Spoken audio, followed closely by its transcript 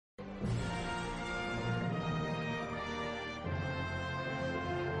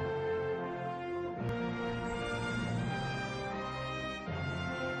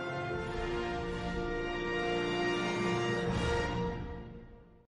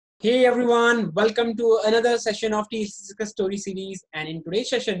Hey everyone, welcome to another session of TLC Story Series. And in today's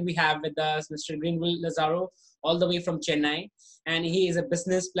session, we have with us Mr. Grenville Lazaro, all the way from Chennai, and he is a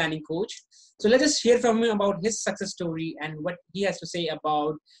business planning coach. So let us hear from him about his success story and what he has to say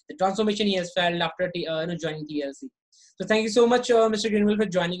about the transformation he has felt after joining TLC. So thank you so much, Mr. Grenville, for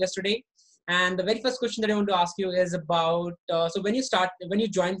joining us today. And the very first question that I want to ask you is about so when you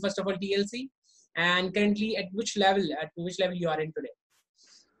joined first of all TLC, and currently at which level you are in today.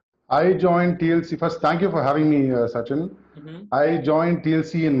 I joined TLC first. Thank you for having me, Sachin. I joined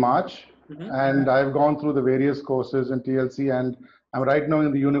TLC in March, and I've gone through the various courses in TLC, and I'm right now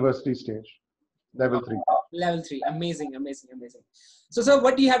in the university stage, level 3. Level 3, amazing. So,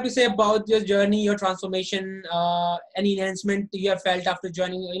 what do you have to say about your journey, your transformation? Any enhancement you have felt after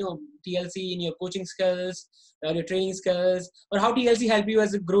joining, TLC in your coaching skills, or your training skills, or how TLC help you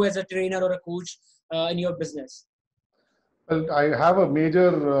grow as a trainer or a coach in your business? Well, I have a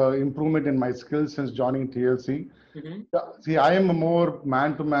major improvement in my skills since joining TLC. See, I am a more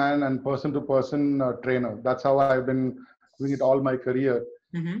man-to-man and person-to-person trainer. That's how I've been doing it all my career.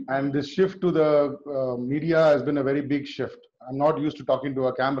 And this shift to the media has been a very big shift. I'm not used to talking to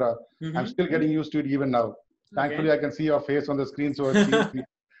a camera. I'm still getting used to it even now. Thankfully, I can see your face on the screen, so it's easy.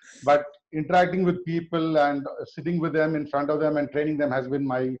 But interacting with people and sitting with them in front of them and training them has been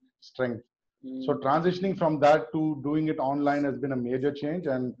my strength. So transitioning from that to doing it online has been a major change,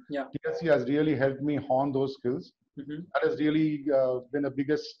 and TLC has really helped me hone those skills. That has really been the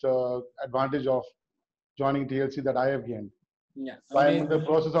biggest advantage of joining TLC that I have gained. So I'm in the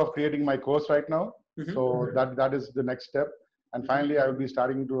process of creating my course right now. So that is the next step. And finally, I will be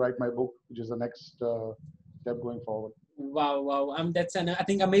starting to write my book, which is the next step going forward. Wow. That's I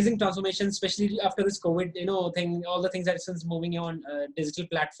think amazing transformation, especially after this COVID, thing, all the things that since moving on digital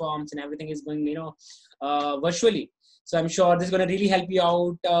platforms and everything is going, virtually. So I'm sure this is going to really help you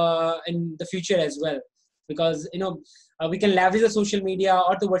out in the future as well, because, we can leverage the social media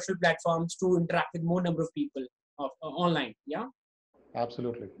or the virtual platforms to interact with more number of people online. Yeah.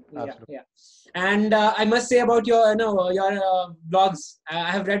 Absolutely. Yeah. And I must say about your blogs. I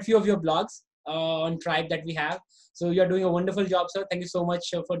have read few of your blogs on Tribe that we have. So you're doing a wonderful job, sir. Thank you so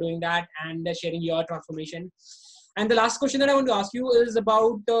much for doing that and sharing your transformation. And the last question that I want to ask you is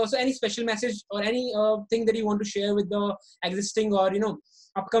about so any special message or any thing that you want to share with the existing or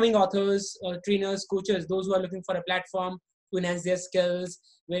upcoming authors, trainers, coaches, those who are looking for a platform to enhance their skills,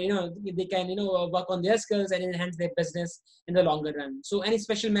 where they can work on their skills and enhance their business in the longer run. So any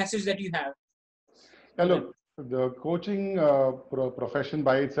special message that you have? Yeah, look, the coaching profession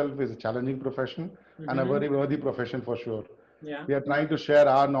by itself is a challenging profession and a very worthy profession for sure. We are trying to share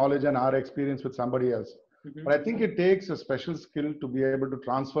our knowledge and our experience with somebody else. But I think it takes a special skill to be able to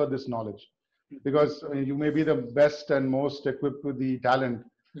transfer this knowledge, because you may be the best and most equipped with the talent,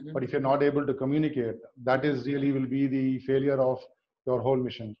 but if you're not able to communicate, that is really will be the failure of your whole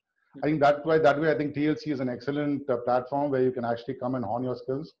mission. I think that way I think TLC is an excellent platform where you can actually come and hone your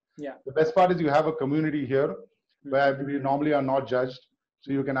skills. The best part is you have a community here where we normally are not judged.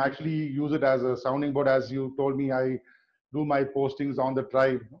 So you can actually use it as a sounding board. As you told me, I do my postings on the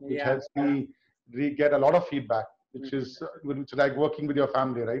Tribe, which helps me get a lot of feedback, which is like working with your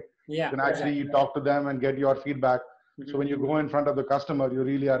family, right? You can actually talk to them and get your feedback. So when you go in front of the customer, you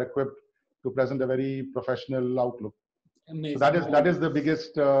really are equipped to present a very professional outlook. Amazing. So that is the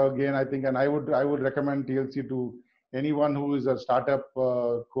biggest gain, I think. And I would recommend TLC to anyone who is a startup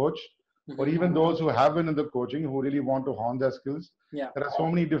coach, or even those who have been in the coaching who really want to hone their skills. There are so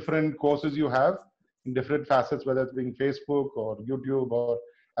many different courses you have in different facets, whether it's being Facebook or YouTube, or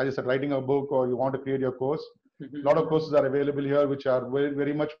as I said, writing a book, or you want to create your course. A lot of courses are available here, which are very,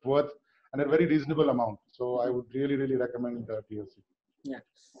 very much worth and a very reasonable amount. So I would really, really recommend TLC. Yeah.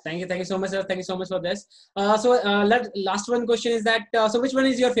 Thank you so much, sir. Thank you so much for this. Last one question is that, so which one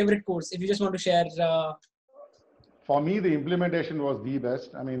is your favorite course? If you just want to share. For me, the implementation was the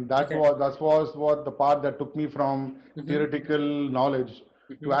best. I mean, that was what the part that took me from theoretical knowledge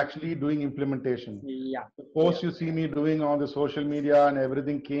to actually doing implementation. The course you see me doing on the social media and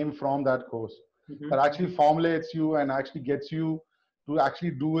everything came from that course. That actually formulates you and actually gets you to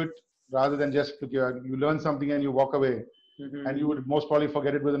actually do it, rather than just you learn something and you walk away, and you would most probably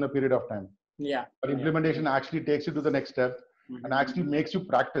forget it within a period of time. But implementation actually takes you to the next step and actually makes you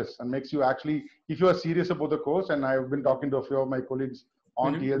practice and makes you actually, if you are serious about the course, and I've been talking to a few of my colleagues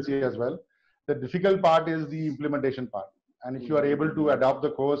on TLC as well, the difficult part is the implementation part. And if you are able to adopt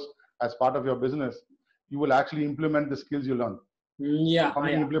the course as part of your business, you will actually implement the skills you learn. For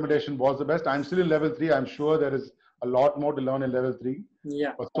me, implementation was the best. I'm still in level 3. I'm sure there is a lot more to learn in level 3.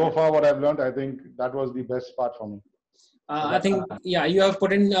 But so far what I've learned, I think that was the best part for me. I think, yeah, you have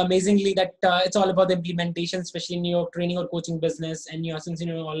put in amazingly that it's all about the implementation, especially in your training or coaching business, and since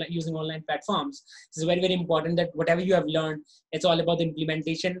using online platforms. This is very, very important that whatever you have learned, it's all about the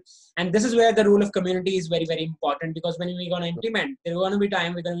implementation. And this is where the role of community is very, very important, because when we're going to implement, there are going to be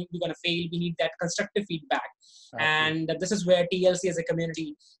time we're going to fail. We need that constructive feedback. Absolutely. And this is where TLC as a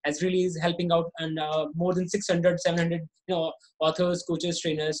community has really is helping out, and more than 600, 700 authors, coaches,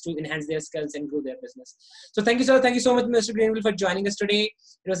 trainers to enhance their skills and grow their business. So thank you, sir. Thank you so much, Mr. Grenville, for joining us today.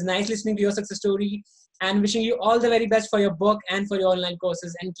 It was nice listening to your success story, and wishing you all the very best for your book and for your online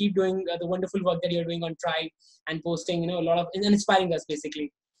courses, and keep doing the wonderful work that you're doing on Tribe and posting, a lot of and inspiring us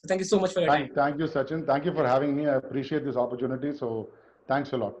basically. So thank you so much for your time. Thank you, Sachin. Thank you for having me. I appreciate this opportunity. So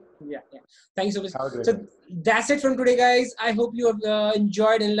thanks a lot. Yeah. Thank you so much. So that's it from today, guys. I hope you have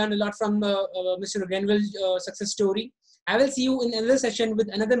enjoyed and learned a lot from Mr. Grenville's success story. I will see you in another session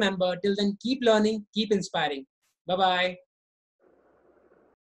with another member. Till then, keep learning, keep inspiring. Bye-bye.